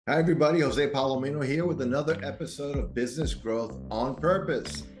Hi, everybody. Jose Palomino here with another episode of Business Growth on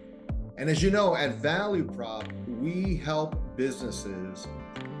Purpose. And as you know, at ValueProp, we help businesses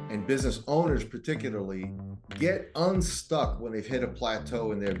and business owners, particularly, get unstuck when they've hit a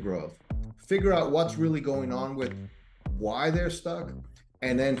plateau in their growth. Figure out what's really going on with why they're stuck,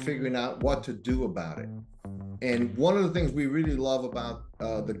 and then figuring out what to do about it. And one of the things we really love about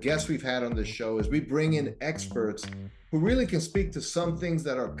the guests we've had on this show is we bring in experts who really can speak to some things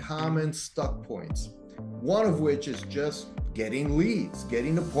that are common stuck points. One of which is just getting leads,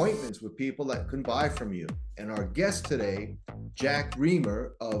 getting appointments with people that can buy from you. And our guest today, Jack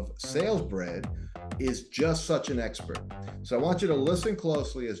Reamer of SalesBread, is just such an expert. So I want you to listen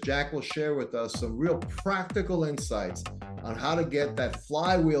closely as Jack will share with us some real practical insights on how to get that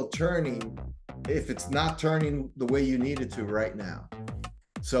flywheel turning if it's not turning the way you need it to right now.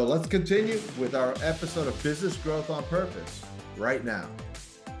 So let's continue with our episode of Business Growth on Purpose right now.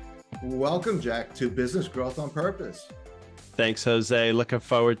 Welcome, Jack, to Business Growth on Purpose. Thanks, Jose. Looking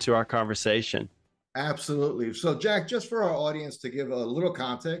forward to our conversation. Absolutely. So, Jack, just for our audience to give a little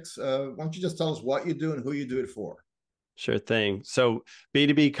context, why don't you just tell us what you do and who you do it for? Sure thing. So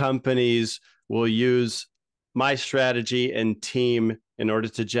B2B companies will use my strategy and team in order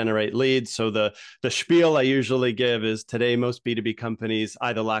to generate leads. So the spiel I usually give is today, most B2B companies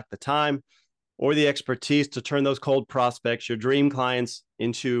either lack the time or the expertise to turn those cold prospects, your dream clients,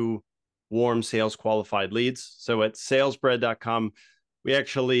 into warm sales qualified leads. So at salesbread.com, we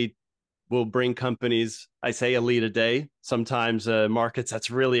actually will bring companies, I say a lead a day, sometimes markets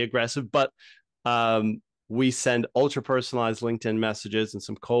that's really aggressive, but we send ultra personalized LinkedIn messages and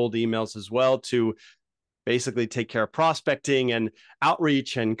some cold emails as well to basically take care of prospecting and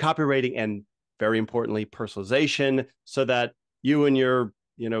outreach and copywriting and, very importantly, personalization, so that you and your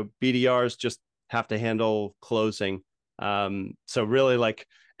BDRs just have to handle closing. So really, like,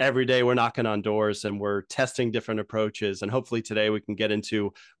 every day we're knocking on doors and we're testing different approaches, and hopefully today we can get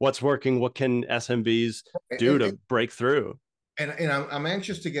into what's working, what can SMBs do to break through. And I'm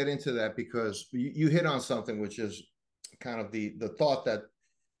anxious to get into that because you hit on something which is kind of the thought that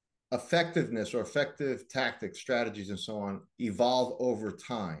effectiveness or effective tactics, strategies, and so on evolve over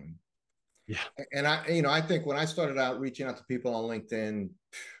time. Yeah. And I think when I started out reaching out to people on LinkedIn,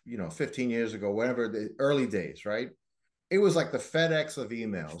 15 years ago, whatever, the early days, right? It was like the FedEx of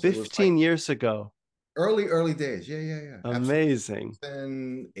emails. It was like 15 years ago. early days. Yeah. Amazing.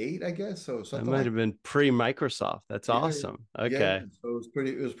 And 8, I guess. So That something might like have been pre-Microsoft. That's awesome. yeah. Okay. So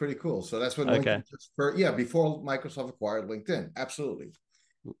it was pretty cool. So that's when Okay. LinkedIn before Microsoft acquired LinkedIn. Absolutely.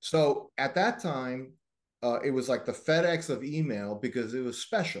 So at that time, it was like the FedEx of email because it was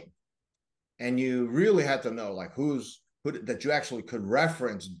special. And you really had to know like who that you actually could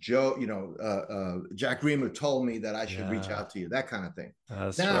reference. Joe, Jack Reamer told me that I should reach out to you, that kind of thing.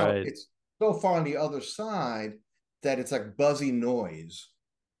 That's Now right. it's so far on the other side that it's like buzzy noise.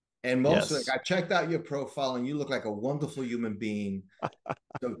 And most of it, Yes. I checked out your profile and you look like a wonderful human being.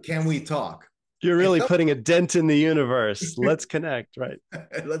 So can we talk? You're And really some, putting a dent in the universe. Let's connect, right?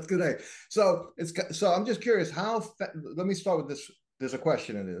 let's connect. So I'm just curious let me start with this. There's a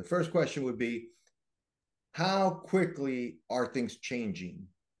question in there. The first question would be, how quickly are things changing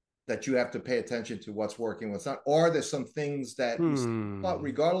that you have to pay attention to what's working, what's not? Or are there some things that we thought,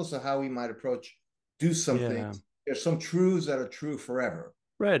 regardless of how we might approach, do some Yeah. things? There's some truths that are true forever.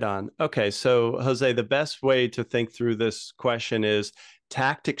 Right on. Okay. So, Jose, the best way to think through this question is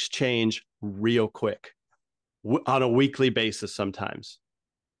tactics change real quick on a weekly basis sometimes.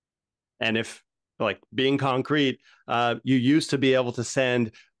 And if, like, being concrete, you used to be able to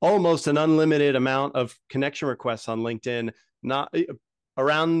send almost an unlimited amount of connection requests on LinkedIn, not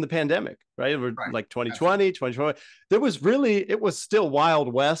around the pandemic, right? Right. Like Absolutely. 2020. It was still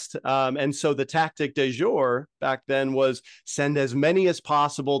Wild West. And so the tactic du jour back then was send as many as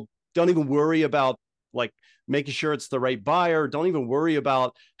possible. Don't even worry about, like, making sure it's the right buyer. Don't even worry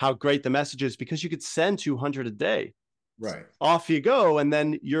about how great the message is, because you could send 200 a day. Right. Off you go. And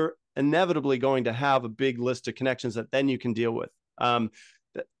then you're inevitably going to have a big list of connections that then you can deal with.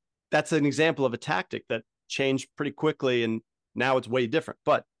 That's an example of a tactic that changed pretty quickly, and now it's way different.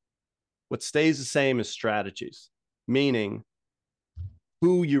 But what stays the same is strategies, meaning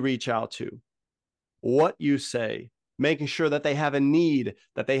who you reach out to, what you say, making sure that they have a need,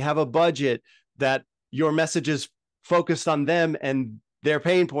 that they have a budget, that your message is focused on them and their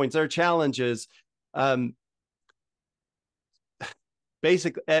pain points, their challenges.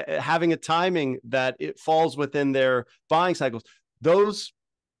 Basically, having a timing that it falls within their buying cycles. Those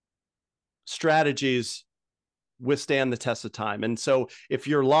strategies withstand the test of time. And so if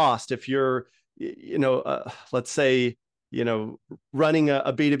you're lost, if you're, let's say running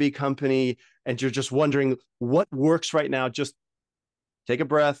a B2B company and you're just wondering what works right now, just take a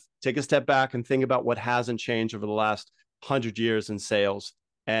breath, take a step back and think about what hasn't changed over the last 100 years in sales.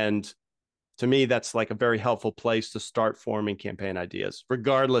 And to me, that's like a very helpful place to start forming campaign ideas,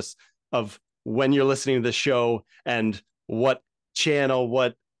 regardless of when you're listening to the show and what channel,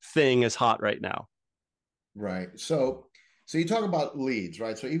 what thing is hot right now. Right. So you talk about leads,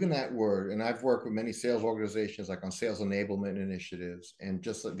 right? So even that word, and I've worked with many sales organizations like on sales enablement initiatives, and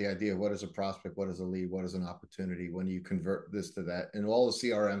just the idea of what is a prospect, what is a lead, what is an opportunity, when you convert this to that. And all the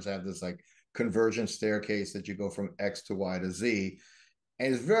CRMs have this like conversion staircase that you go from X to Y to Z.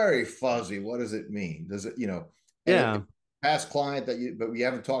 And it's very fuzzy. What does it mean? Does it, and Yeah. past client but we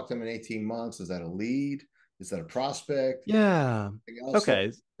haven't talked to them in 18 months. Is that a lead? Is that a prospect? Yeah. So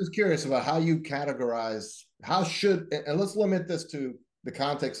Okay. just curious about how you categorize, and let's limit this to the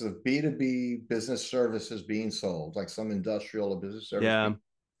context of B2B business services being sold, like some industrial or business service. Yeah.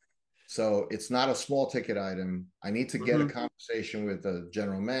 So it's not a small ticket item. I need to get a Mm-hmm. conversation with a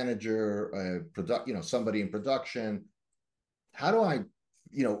general manager, somebody in production. How do I,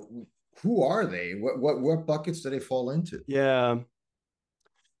 who are they? What buckets do they fall into? Yeah.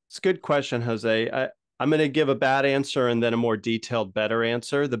 It's a good question, Jose. I'm going to give a bad answer and then a more detailed, better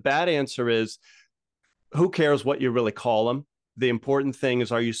answer. The bad answer is who cares what you really call them? The important thing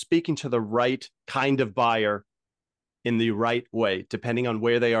is, are you speaking to the right kind of buyer in the right way, depending on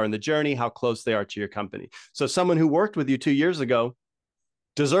where they are in the journey, how close they are to your company? So someone who worked with you 2 years ago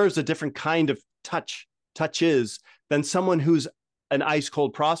deserves a different kind of touches than someone who's an ice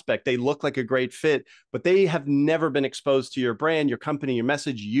cold prospect. They look like a great fit, but they have never been exposed to your brand, your company, your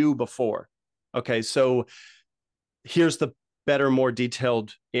message, you before. Okay, so here's the better, more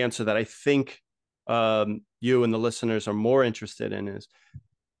detailed answer that I think you and the listeners are more interested in is,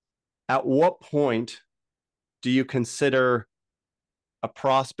 at what point do you consider a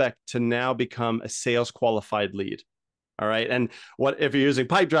prospect to now become a sales qualified lead? All right. And what if you're using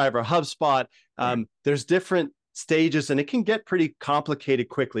Pipedriver, HubSpot, Right. there's different stages and it can get pretty complicated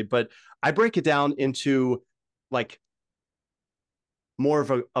quickly, but I break it down into like more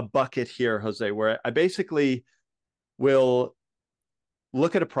of a bucket here, Jose, where I basically will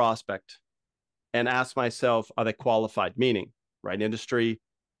look at a prospect and ask myself, are they qualified? Meaning, right industry,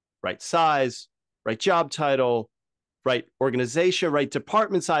 right size, right job title, right organization, right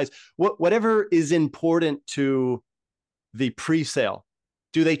department size, whatever is important to the pre-sale.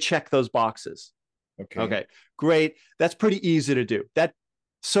 Do they check those boxes? Okay. Okay, great. That's pretty easy to do. That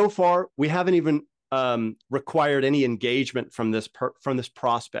so far we haven't even required any engagement from this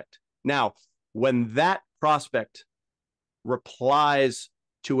prospect. Now, when that prospect replies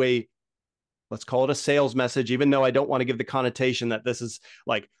to a, let's call it a sales message, even though I don't want to give the connotation that this is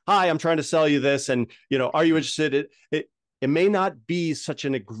like, hi, I'm trying to sell you this, and are you interested? It may not be such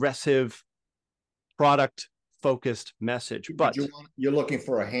an aggressive product focused message, But but you're looking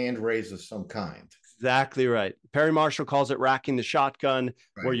for a hand raise of some kind. exactly right. Perry Marshall calls it racking the shotgun,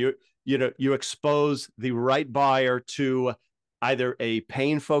 where Right. you expose the right buyer to either a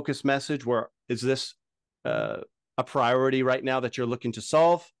pain focused message, where is this a priority right now that you're looking to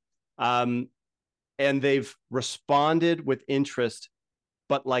solve, and they've responded with interest.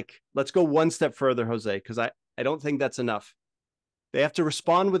 But like, let's go one step further, Jose, because I don't think that's enough. They have to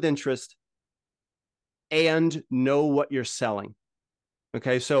respond with interest and know what you're selling.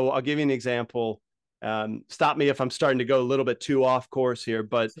 Okay, so I'll give you an example. Stop me if I'm starting to go a little bit too off course here,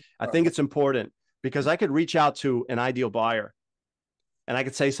 but I think it's important because I could reach out to an ideal buyer and I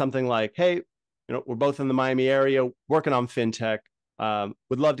could say something like, hey, we're both in the Miami area, working on fintech.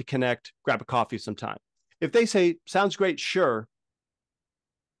 Would love to connect, grab a coffee sometime. If they say, sounds great, sure.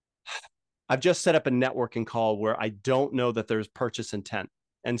 I've just set up a networking call where I don't know that there's purchase intent.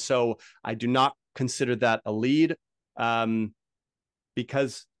 And so I do not consider that a lead.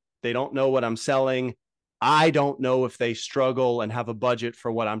 Because they don't know what I'm selling. I don't know if they struggle and have a budget for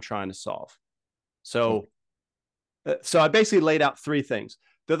what I'm trying to solve. So I basically laid out three things.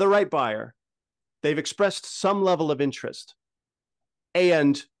 They're the right buyer. They've expressed some level of interest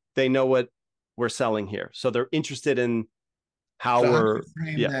and they know what we're selling here. So they're interested in how So how do we're, you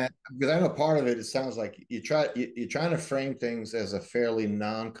frame yeah. that? Because I know part of it, it sounds like you're trying to frame things as a fairly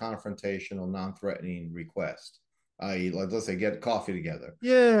non-confrontational, non-threatening request. I.e., let's say get coffee together.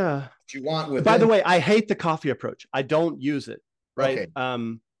 Yeah. What you want By the within. way, I hate the coffee approach. I don't use it. Right. Okay,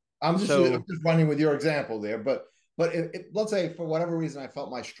 I'm So just running with your example there, but let's say for whatever reason I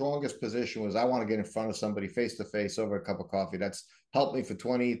felt my strongest position was I want to get in front of somebody face to face over a cup of coffee. That's helped me for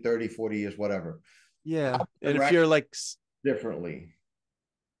 20, 30, 40 years, whatever. yeah. How And if you're like, differently?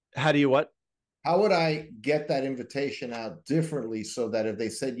 how do you what? how would I get that invitation out differently so that if they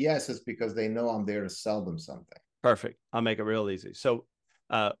said yes, it's because they know I'm there to sell them something? Perfect. I'll make it real easy. So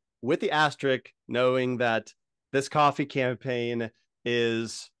with the asterisk, knowing that this coffee campaign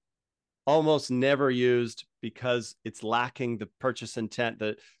is almost never used because it's lacking the purchase intent,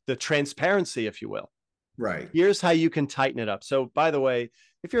 the transparency, if you will. Right. Here's how you can tighten it up. So by the way,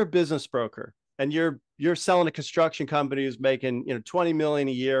 if you're a business broker and you're selling a construction company who's making 20 million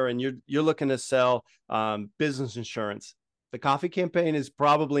a year and you're looking to sell business insurance, the coffee campaign is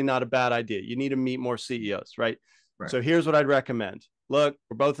probably not a bad idea. You need to meet more CEOs, right? Right. So here's what I'd recommend. Look,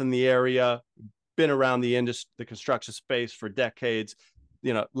 we're both in the area, been around the industry, the construction space for decades.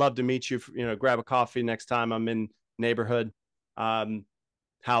 Love to meet you. Grab a coffee next time I'm in neighborhood.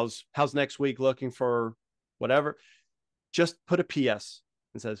 How's next week looking for whatever? Just put a PS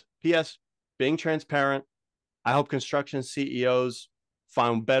and says, PS, being transparent. I hope construction CEOs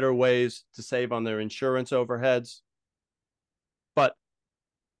find better ways to save on their insurance overheads. But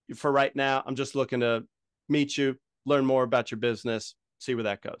for right now, I'm just looking to meet you, learn more about your business, see where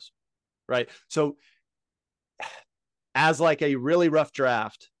that goes. Right. So as like a really rough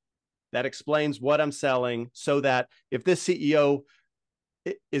draft that explains what I'm selling so that if this CEO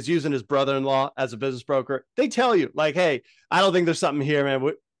is using his brother-in-law as a business broker, they tell you like, hey, I don't think there's something here,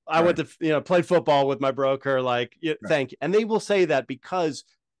 man. I went to, play football with my broker. Like, thank you. And they will say that because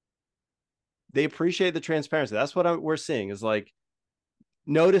they appreciate the transparency. That's what we're seeing is like,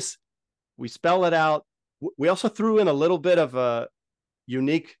 notice we spell it out. We also threw in a little bit of a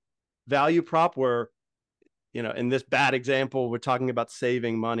unique value prop where, in this bad example, we're talking about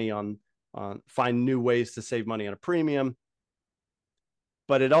saving money on find new ways to save money on a premium.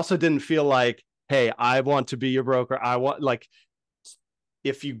 But it also didn't feel like, hey, I want to be your broker. I want, like,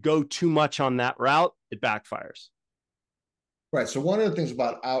 if you go too much on that route, it backfires. Right. So one of the things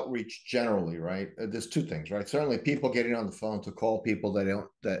about outreach generally, right? There's two things, right? Certainly people getting on the phone to call people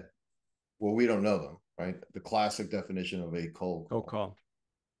we don't know them, right? The classic definition of a cold call.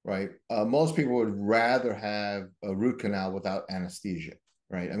 Right. Most people would rather have a root canal without anesthesia,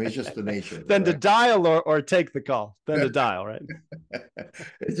 right? I mean, it's just the nature of it, Than to right? dial or take the call, than to dial, right?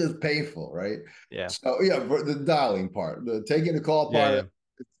 It's just painful, right? Yeah. So yeah, the dialing part, the taking the call part,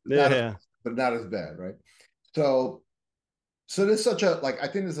 but not as bad, right? So there's such a, like, I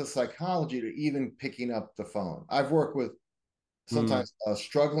think there's a psychology to even picking up the phone. I've worked with sometimes a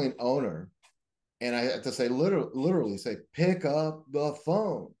struggling owner, and I have to say, literally say, pick up the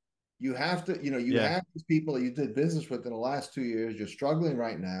phone. You have to, you have these people that you did business with in the last 2 years. You're struggling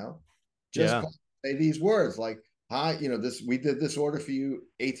right now. Just say these words like, hi, we did this order for you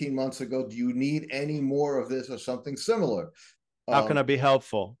 18 months ago. Do you need any more of this or something similar? How can I be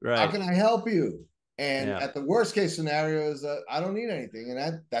helpful? Right. How can I help you? And at the worst case scenario is that I don't need anything.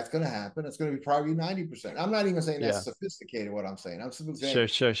 And that's going to happen. It's going to be probably 90%. I'm not even saying that's sophisticated what I'm saying. I'm simply saying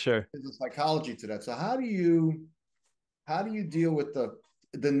sure. There's a psychology to that. So how do you deal with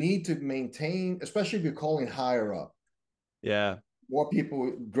the need to maintain, especially if you're calling higher up? Yeah. More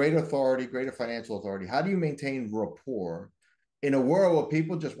people, greater authority, greater financial authority. How do you maintain rapport in a world where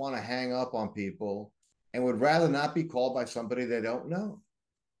people just want to hang up on people and would rather not be called by somebody they don't know?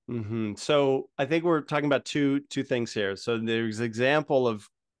 Mm-hmm. So I think we're talking about two things here. So there's an example of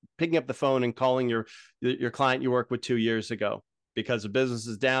picking up the phone and calling your client you worked with 2 years ago because the business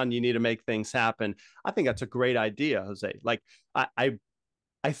is down. You need to make things happen. I think that's a great idea, Jose. Like I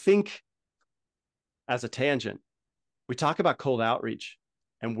think as a tangent, we talk about cold outreach,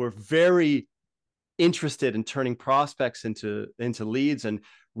 and we're very interested in turning prospects into leads and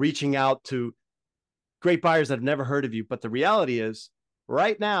reaching out to great buyers that have never heard of you. But the reality is,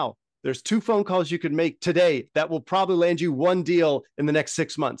 right now, there's 2 phone calls you could make today that will probably land you 1 deal in the next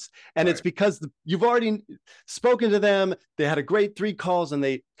 6 months. And it's because you've already spoken to them. They had a great 3 calls and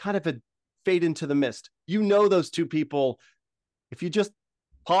they kind of fade into the mist. Those 2 people, if you just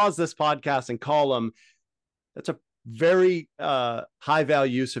pause this podcast and call them, that's a very high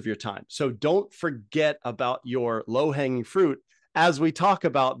value use of your time. So don't forget about your low hanging fruit as we talk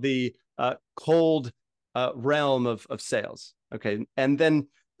about the cold realm of sales. Okay. And then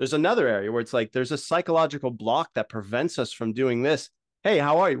there's another area where it's like, there's a psychological block that prevents us from doing this. Hey,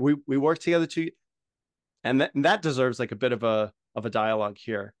 how are you? We work together too. And that deserves like a bit of a dialogue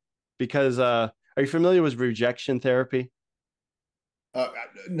here, because are you familiar with rejection therapy?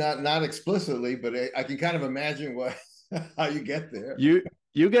 Not explicitly, but I can kind of imagine how you get there.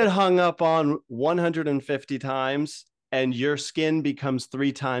 You get hung up on 150 times and your skin becomes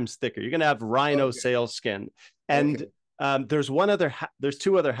 3 times thicker. You're going to have rhino sales skin. And there's 2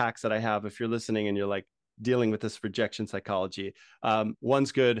 other hacks that I have. If you're listening and you're like, dealing with this rejection psychology.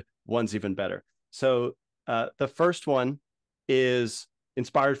 One's good, one's even better. So the first one is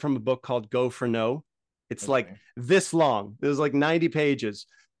inspired from a book called Go for No. It's like this long. There's like 90 pages.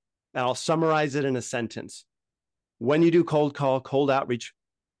 And I'll summarize it in a sentence. When you do cold call, cold outreach,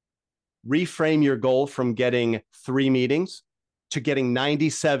 reframe your goal from getting 3 meetings to getting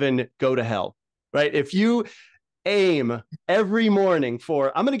 97 go to hell, right? If you aim every morning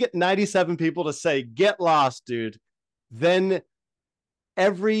for, I'm going to get 97 people to say, get lost, dude, then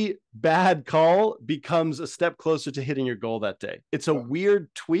every bad call becomes a step closer to hitting your goal that day. It's a weird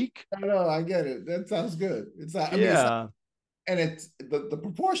tweak. No, I get it. That sounds good. It's not, I mean, it's not, and it's the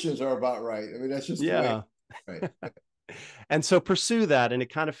proportions are about right. I mean, that's just the way. Right. And so pursue that, and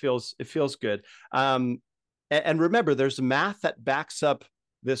it kind of feels good. And remember, there's math that backs up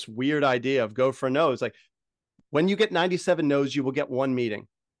this weird idea of go for a no. It's like when you get 97 no's, you will get 1 meeting,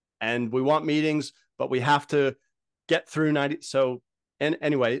 and we want meetings, but we have to get through 90. So, and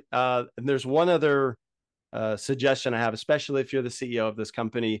anyway, and there's one other suggestion I have, especially if you're the CEO of this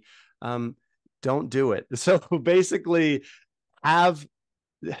company. Don't do it. So basically,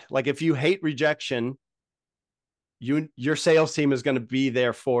 if you hate rejection, your sales team is going to be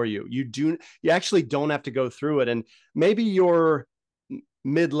there for you. You actually don't have to go through it. And maybe you're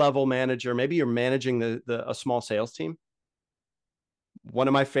mid-level manager, maybe you're managing a small sales team. One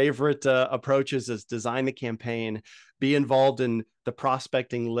of my favorite approaches is design the campaign, be involved in the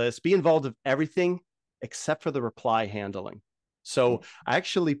prospecting list, be involved in everything except for the reply handling. So I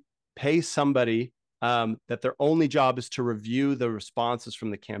actually pay somebody that their only job is to review the responses from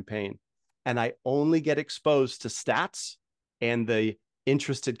the campaign. And I only get exposed to stats and the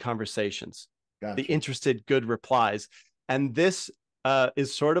interested conversations, the interested good replies. And this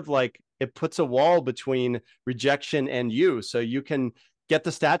is sort of like, it puts a wall between rejection and you. So you can get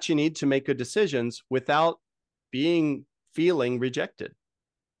the stats you need to make good decisions without feeling rejected.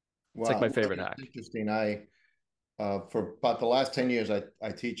 Wow. It's like my favorite hack. Interesting. For about the last 10 years,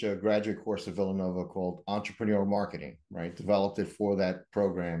 I teach a graduate course at Villanova called Entrepreneurial Marketing, right? Developed it for that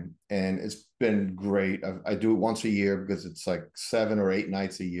program. And it's been great. I do it once a year because it's like 7 or 8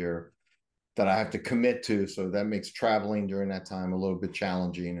 nights a year that I have to commit to. So that makes traveling during that time a little bit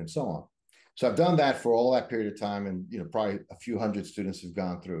challenging and so on. So I've done that for all that period of time. And, probably a few hundred students have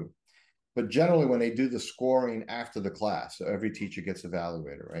gone through. But generally, when they do the scoring after the class, so every teacher gets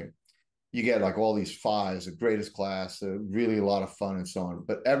evaluated, right? You get like all these 5s, the greatest class, really a lot of fun and so on.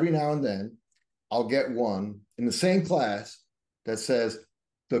 But every now and then, I'll get one in the same class that says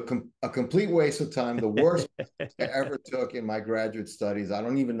a complete waste of time, the worst I ever took in my graduate studies. I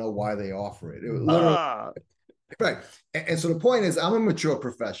don't even know why they offer it. It was literally right. And so the point is, I'm a mature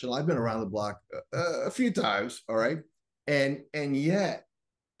professional. I've been around the block a few times, all right, and yet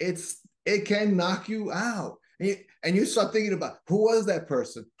it can knock you out. And you start thinking about, who was that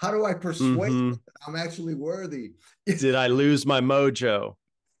person? How do I persuade them that I'm actually worthy? Did I lose my mojo?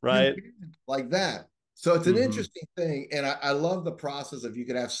 Right? Like that. So it's an interesting thing. And I love the process of, you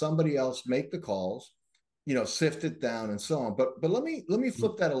could have somebody else make the calls, sift it down and so on. But let me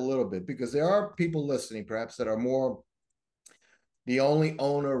flip that a little bit, because there are people listening perhaps that are more the only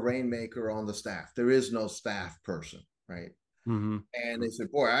owner rainmaker on the staff. There is no staff person, right? And they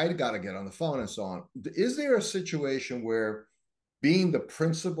said, boy, I got to get on the phone and so on. Is there a situation where, being the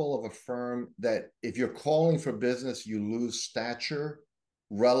principal of a firm, that if you're calling for business, you lose stature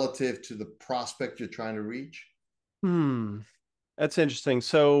relative to the prospect you're trying to reach? That's interesting.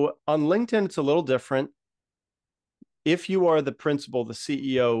 So on LinkedIn, it's a little different. If you are the principal, the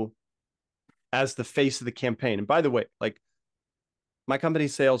CEO, as the face of the campaign, and by the way, like my company,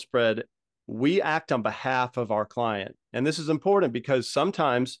 SalesBread, we act on behalf of our client. And this is important because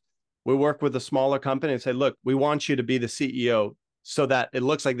sometimes we work with a smaller company and say, look, we want you to be the CEO so that it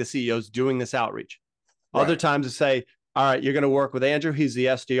looks like the CEO is doing this outreach. Right. Other times to say, all right, you're going to work with Andrew. He's the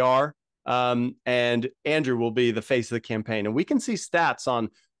SDR. And Andrew will be the face of the campaign. And we can see stats on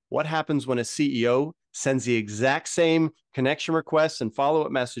what happens when a CEO sends the exact same connection requests and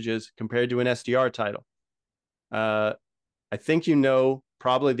follow-up messages compared to an SDR title. I think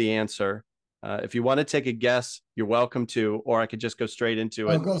probably the answer. If you want to take a guess, you're welcome to, or I could just go straight into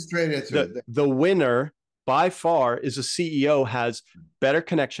it. I'll go straight into it. The winner by far is a CEO has better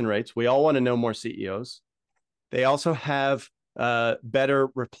connection rates. We all want to know more CEOs. They also have better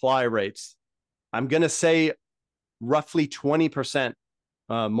reply rates. I'm going to say roughly 20%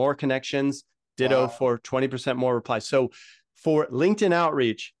 more connections, ditto for 20% more replies. So for LinkedIn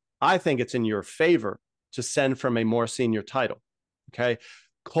outreach, I think it's in your favor to send from a more senior title. Okay.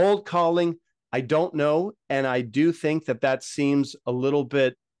 Cold calling, I don't know. And I do think that seems a little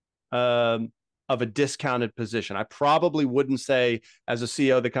bit of a discounted position. I probably wouldn't say, as a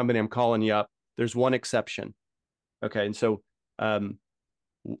CEO of the company, I'm calling you up. There's one exception. Okay. And so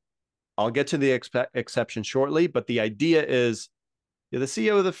I'll get to the exception shortly, but the idea is you're the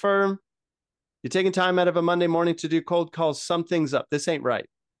CEO of the firm. You're taking time out of a Monday morning to do cold calls. Something's up. This ain't right.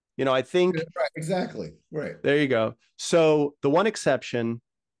 I think. Right, exactly. Right. There you go. So the one exception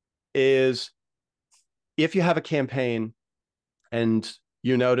is if you have a campaign and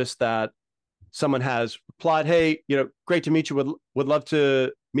you notice that someone has replied, hey, great to meet you. Would love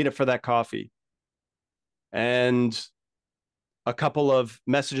to meet up for that coffee. And a couple of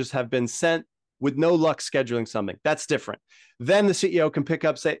messages have been sent with no luck scheduling something. That's different. Then the CEO can pick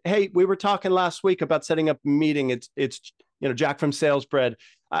up, say, hey, we were talking last week about setting up a meeting. It's Jack from SalesBread.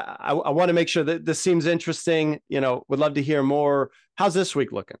 I want to make sure that this seems interesting. Would love to hear more. How's this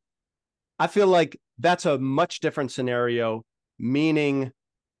week looking? I feel like that's a much different scenario, meaning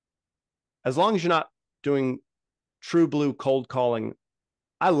as long as you're not doing true blue cold calling,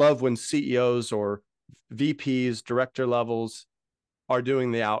 I love when CEOs or VPs, director levels are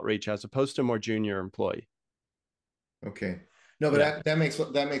doing the outreach as opposed to a more junior employee. Okay. No, but that makes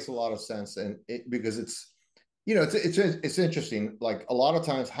a lot of sense. And because it's interesting. Like a lot of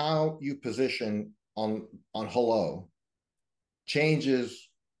times how you position on hello changes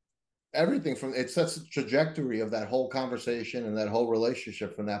everything from it sets the trajectory of that whole conversation and that whole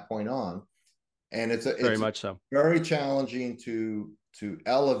relationship from that point on. And it's very much so very challenging to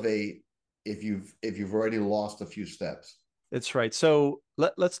elevate if you've already lost a few steps. That's right. So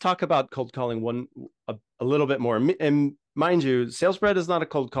let's talk about cold calling a little bit more. And mind you, SalesBread is not a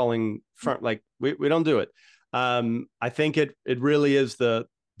cold calling firm. Like we don't do it. I think it really is the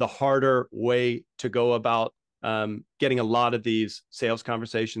harder way to go about getting a lot of these sales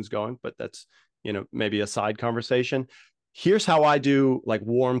conversations going. But that's maybe a side conversation. Here's how I do like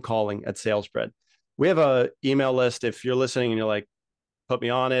warm calling at SalesBread. We have a email list. If you're listening and you're like, put me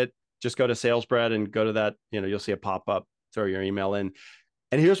on it, just go to SalesBread and go to that. You'll see a pop up. Throw your email in.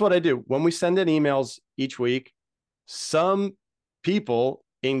 And here's what I do. When we send in emails each week, some people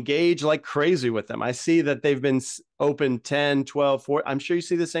engage like crazy with them. I see that they've been open 10, 12, 4. I'm sure you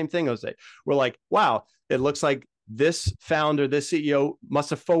see the same thing, Jose. We're like, wow, it looks like this founder, this CEO must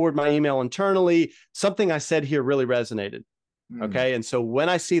have forwarded my email internally. Something I said here really resonated. Okay. And so when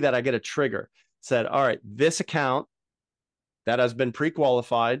I see that, I get a trigger. Said, all right, this account that has been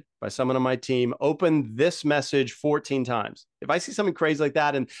pre-qualified by someone on my team, open this message 14 times. If I see something crazy like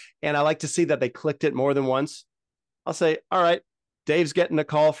that, and I like to see that they clicked it more than once, I'll say, all right, Dave's getting a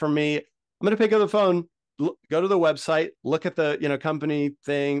call from me. I'm going to pick up the phone, go to the website, look at the, company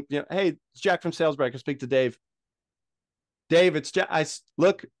thing. Hey, it's Jack from SalesBread. I can speak to Dave. Dave, it's Jack.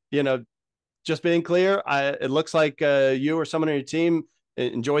 Look, just being clear, it looks like you or someone on your team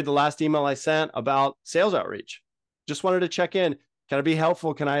enjoyed the last email I sent about sales outreach. Just wanted to check in. Can I be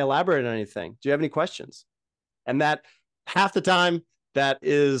helpful? Can I elaborate on anything? Do you have any questions? And that half the time that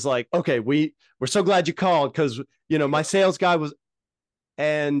is like, okay, we're so glad you called because, my sales guy was,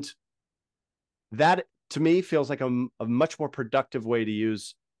 and that to me feels like a much more productive way to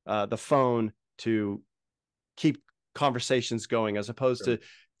use the phone to keep conversations going as opposed to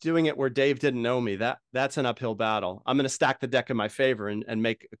doing it where Dave didn't know me. That's an uphill battle. I'm going to stack the deck in my favor and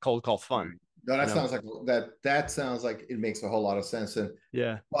make a cold call fun. No, sounds like that sounds like it makes a whole lot of sense. And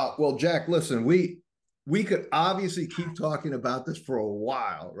yeah. Well, Jack, listen, we could obviously keep talking about this for a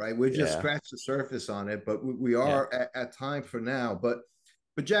while, right? We've just scratched the surface on it, but we are at time for now. But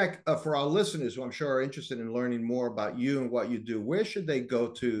Jack, for our listeners who I'm sure are interested in learning more about you and what you do, where should they go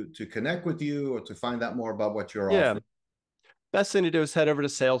to connect with you or to find out more about what you're offering? Best thing to do is head over to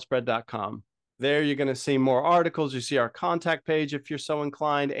salesbread.com. There, you're going to see more articles. You see our contact page if you're so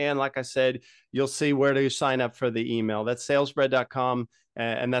inclined. And like I said, you'll see where to sign up for the email. That's salesbread.com.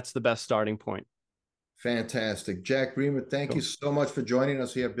 And that's the best starting point. Fantastic. Jack Reamer, thank you so much for joining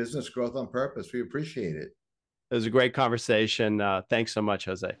us here at Business Growth on Purpose. We appreciate it. It was a great conversation. Thanks so much,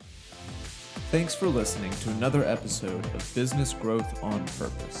 Jose. Thanks for listening to another episode of Business Growth on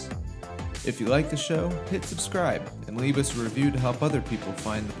Purpose. If you like the show, hit subscribe and leave us a review to help other people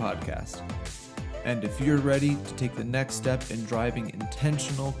find the podcast. And if you're ready to take the next step in driving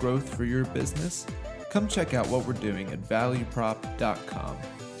intentional growth for your business, come check out what we're doing at ValueProp.com.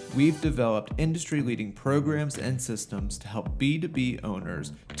 We've developed industry-leading programs and systems to help B2B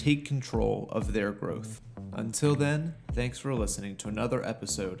owners take control of their growth. Until then, thanks for listening to another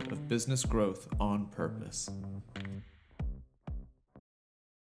episode of Business Growth on Purpose.